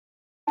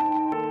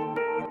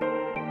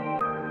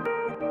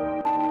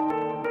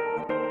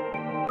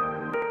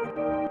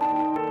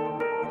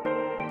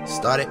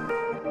Started.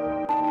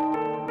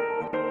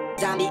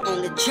 Zombie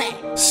on the track.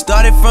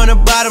 Started from the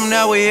bottom,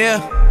 now we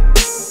here.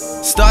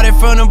 Started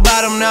from the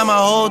bottom, now my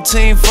whole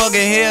team fucking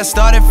here.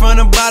 Started from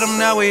the bottom,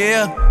 now we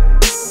here.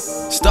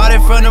 Started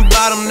from the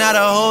bottom, now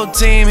the whole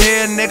team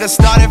here, nigga.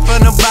 Started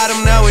from the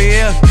bottom, now we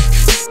here.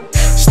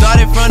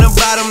 Started from the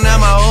bottom, now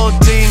my whole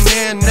team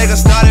here, nigga.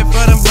 Started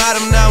from the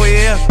bottom, now we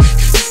here.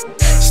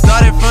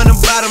 Started from the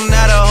bottom,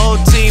 now the whole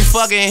team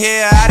fucking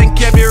here. I done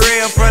kept it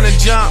real from the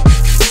jump.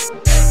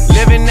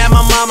 Living at my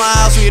mama's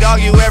house, we'd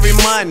argue every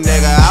month,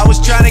 nigga. I was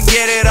trying to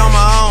get it on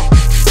my own.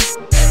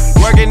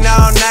 Working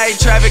all night,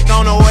 traffic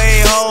on the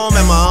way home,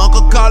 and my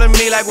uncle calling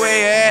me like, where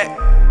you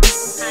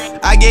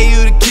at? I gave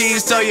you the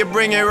keys, so you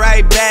bring it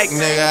right back,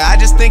 nigga. I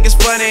just think it's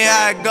funny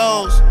how it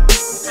goes.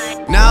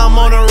 Now I'm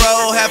on the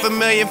road,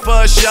 $500,000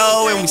 for a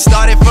show, and we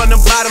started from the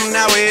bottom,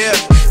 now we here.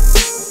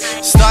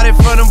 Started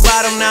from the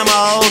bottom, now my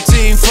whole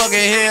team fucking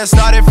here.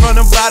 Started from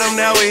the bottom,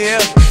 now we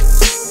here.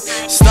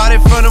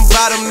 Started from the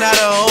bottom, now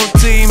the whole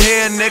team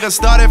here, nigga.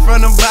 Started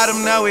from the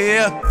bottom, now we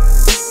here.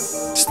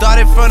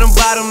 Started from the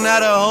bottom, now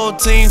the whole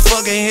team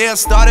fucking here.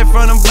 Started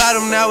from the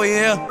bottom, now we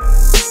here.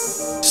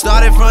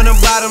 Started from the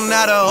bottom,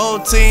 now the whole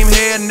team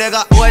here,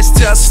 nigga. Always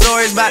tell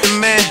stories about the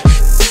man.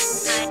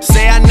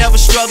 Say I never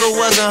struggled,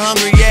 wasn't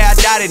hungry, yeah, I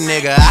doubt it,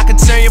 nigga. I could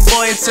turn your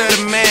boy into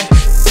the man.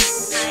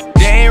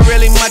 There ain't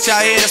really much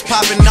out here that's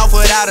popping off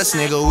without us,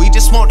 nigga. We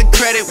just want the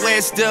credit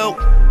where it's due.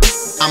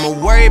 I'ma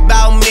worry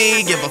about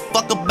me, give a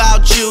fuck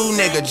about you,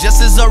 nigga.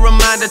 Just as a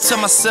reminder to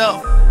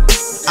myself,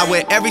 I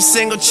wear every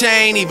single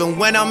chain, even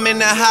when I'm in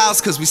the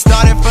house. Cause we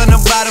started from the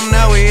bottom,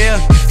 now we here.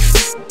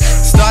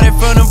 Started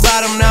from the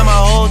bottom, now my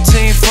whole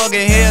team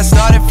fucking here.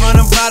 Started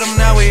from the bottom,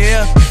 now we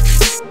here.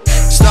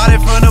 Started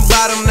from the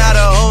bottom, now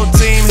the whole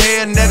team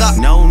here, nigga.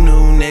 No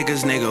new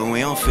niggas, nigga, we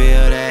don't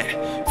feel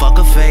that. Fuck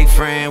a fake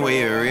friend, where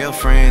your real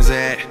friends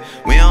at?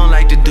 We don't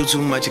like to do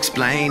too much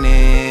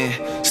explaining.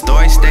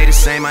 Story stay the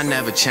same, I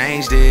never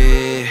changed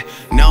it.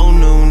 No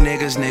new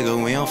niggas,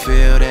 nigga, we don't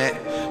feel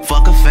that.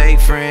 Fuck a fake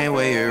friend,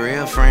 where your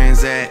real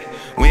friends at?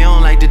 We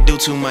don't like to do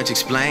too much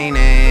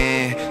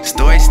explaining.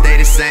 Story stay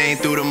the same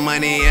through the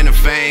money and the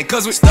fame.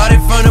 Cause we started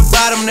from the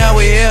bottom, now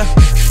we here.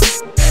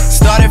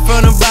 Started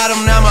from the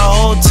bottom, now my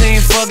whole team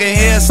fucking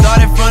here.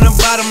 Started from the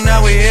bottom,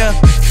 now we here.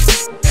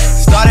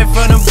 Started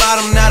from the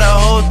bottom, now the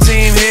whole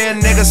team here,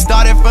 nigga.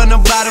 Started from the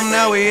bottom,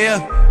 now we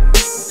here.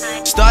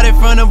 Started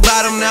from the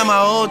bottom, now my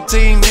whole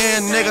team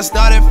here, nigga.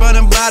 Started from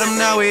the bottom,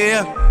 now we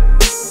here.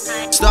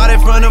 Started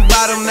from the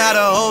bottom, now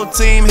the whole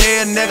team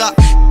here, nigga.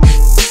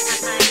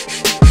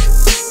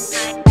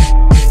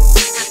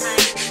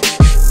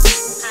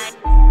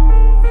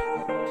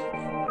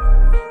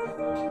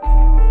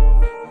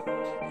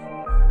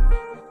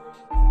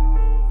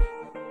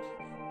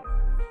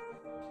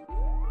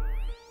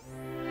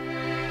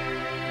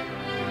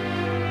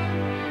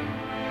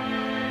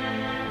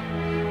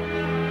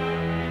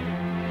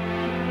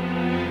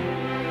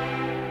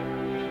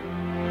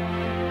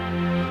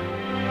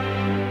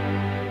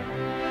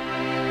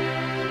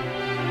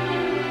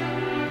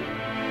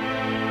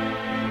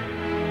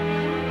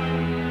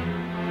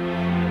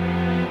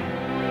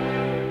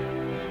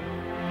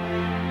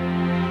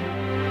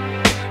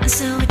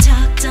 So we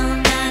talked all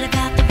night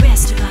about the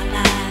rest of our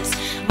lives,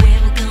 where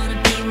we're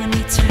gonna be when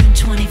we turn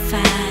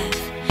 25.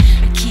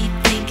 I keep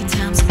thinking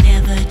times will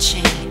never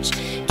change.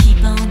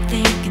 Keep on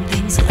thinking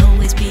things will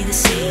always be the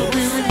same. But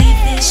when we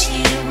leave this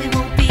year, we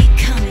won't be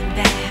coming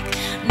back.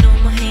 No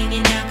more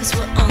hanging out cause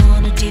we're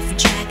on a different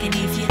track. And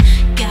if you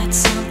got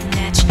something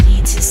that you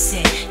need to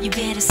say, you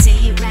better say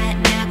it right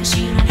now cause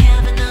you don't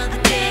have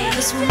another day.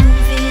 Cause we're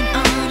moving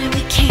on and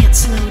we can't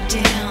slow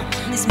down.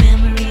 These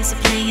memories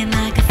are playing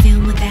like a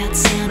film without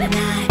sound, and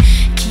I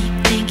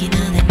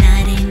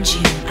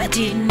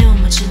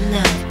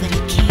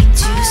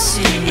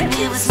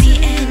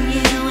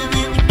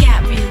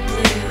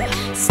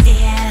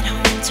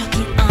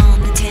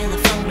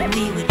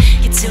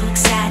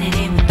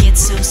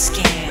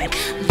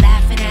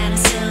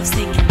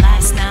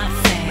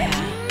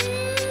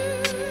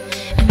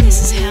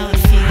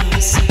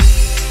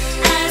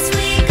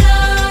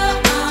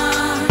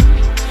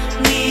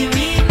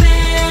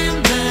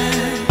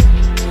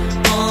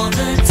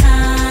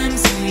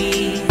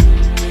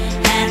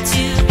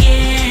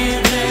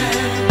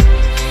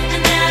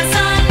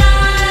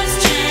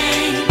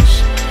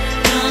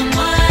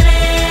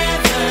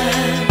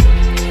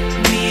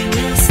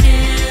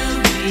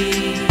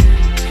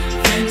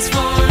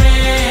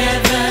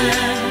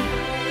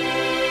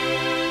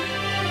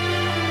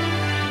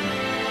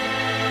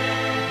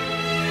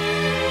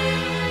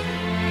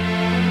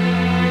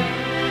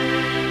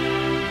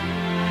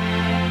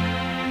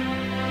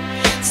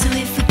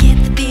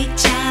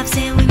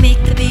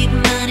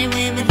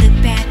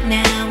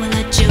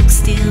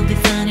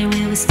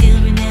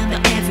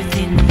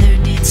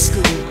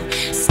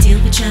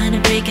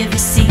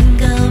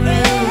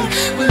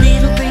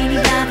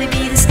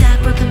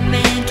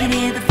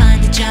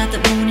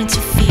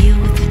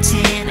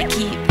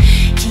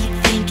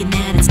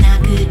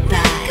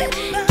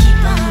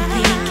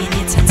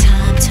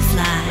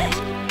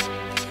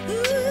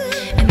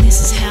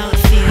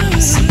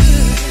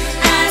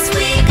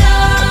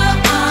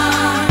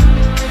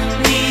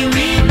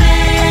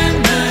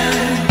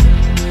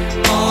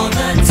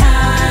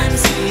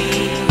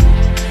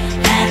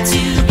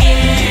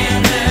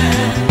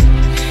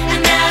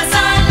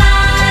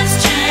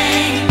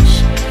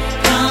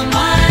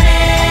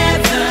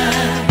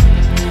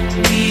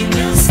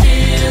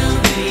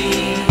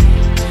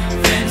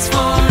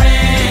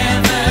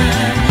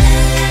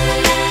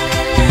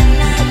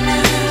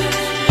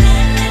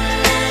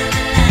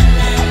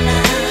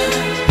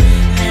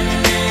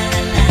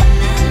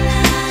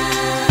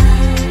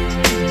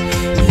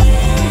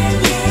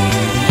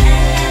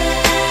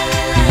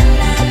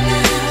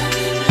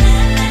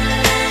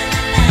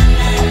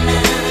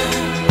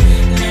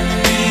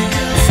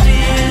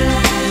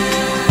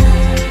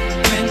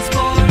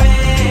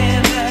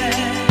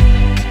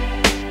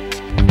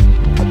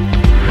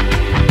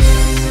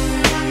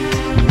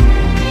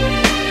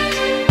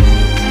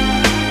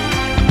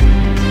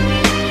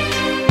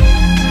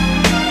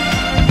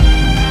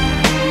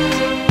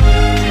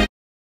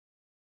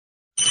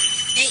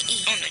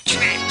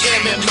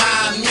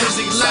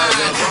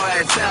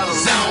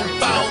Zone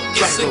 4,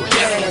 it's a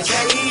gas.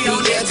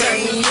 DJ turn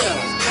me up,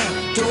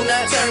 do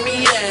not turn me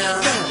down.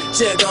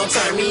 Just gon'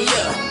 turn me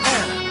up.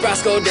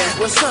 Roscoe, that's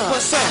what's up.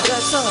 What's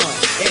up?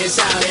 And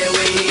shout it,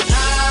 we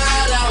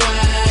all the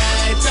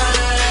way turned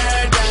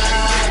up.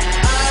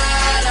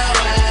 All the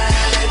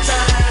way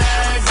turned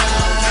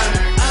up.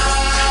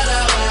 All the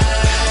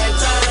way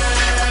turned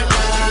up.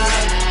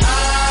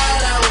 All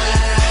the way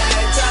turned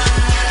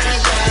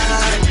up.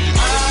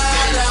 All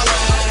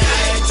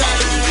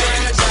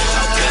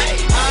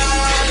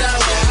the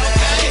way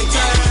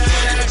turned up.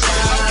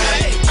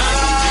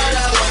 All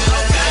the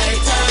way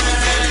turned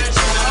up.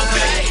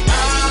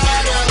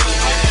 All the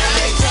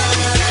way turned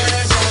up.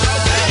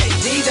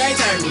 DJ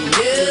turn me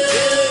up,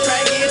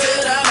 crank it to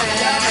the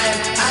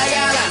max. I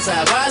got lots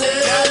of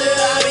volume,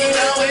 I be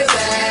knowing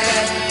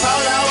that.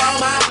 Polo on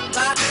my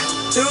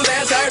shoes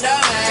and serve the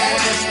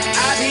max.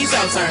 I be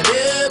so turned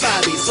up, I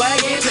be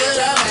swagging to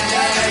the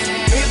max.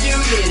 If you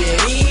get it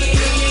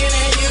in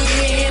and you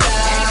get it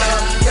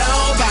out,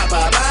 don't pop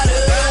a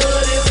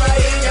bottle, it's right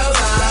in your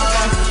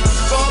zone.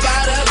 4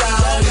 bottles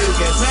on, you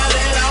can smell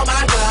it on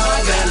my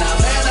clothes. And I'm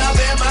man up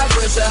in my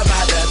push up,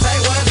 about to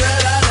take one to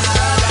the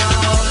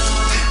nose.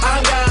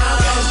 I'm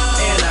gone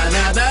in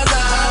another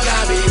zone.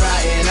 I be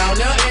riding on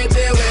the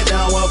exit with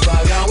no one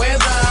fuck going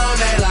zone.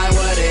 They like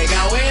what they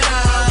going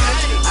on.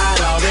 I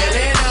don't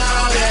really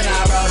know. Then I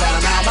roll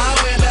down all my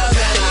windows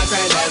and I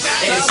crank up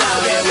and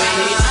shout it we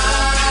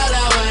all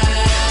the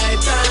way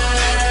turned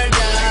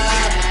up.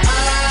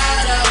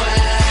 All the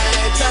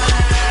way turned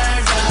up.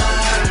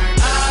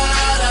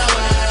 All the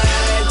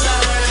way turned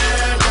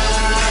up.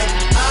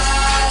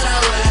 All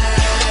the way turned up. All the way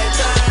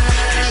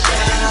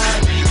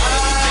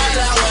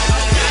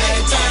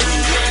turned up. All the way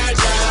turned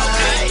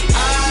up.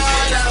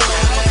 All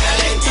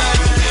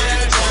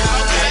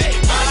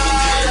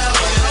the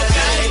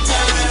way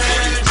turned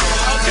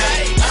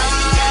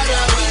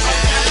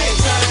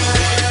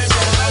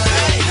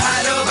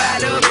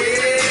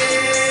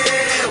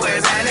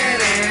Where's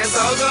happening?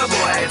 Soldier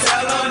boy,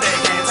 tell them they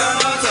can't turn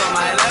up to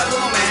my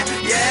level, man.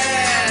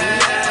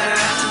 Yeah,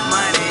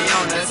 money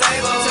on the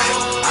table.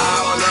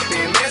 All up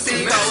in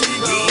Mexico,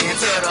 get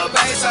into the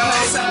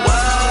pesos.